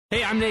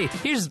Hey, I'm Nate.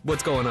 Here's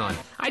what's going on.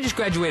 I just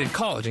graduated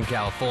college in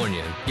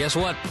California, and guess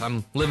what?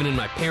 I'm living in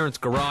my parents'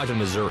 garage in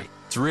Missouri.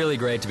 It's really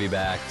great to be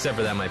back, except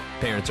for that my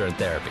parents are in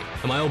therapy.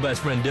 And my old best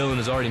friend Dylan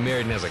is already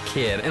married and has a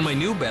kid, and my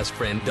new best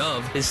friend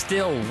Dove is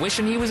still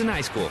wishing he was in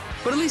high school.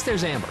 But at least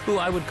there's Amber, who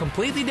I would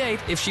completely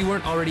date if she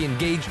weren't already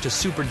engaged to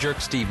super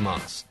jerk Steve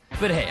Moss.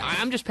 But hey,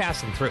 I'm just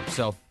passing through,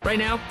 so right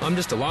now, I'm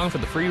just along for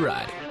the free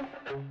ride.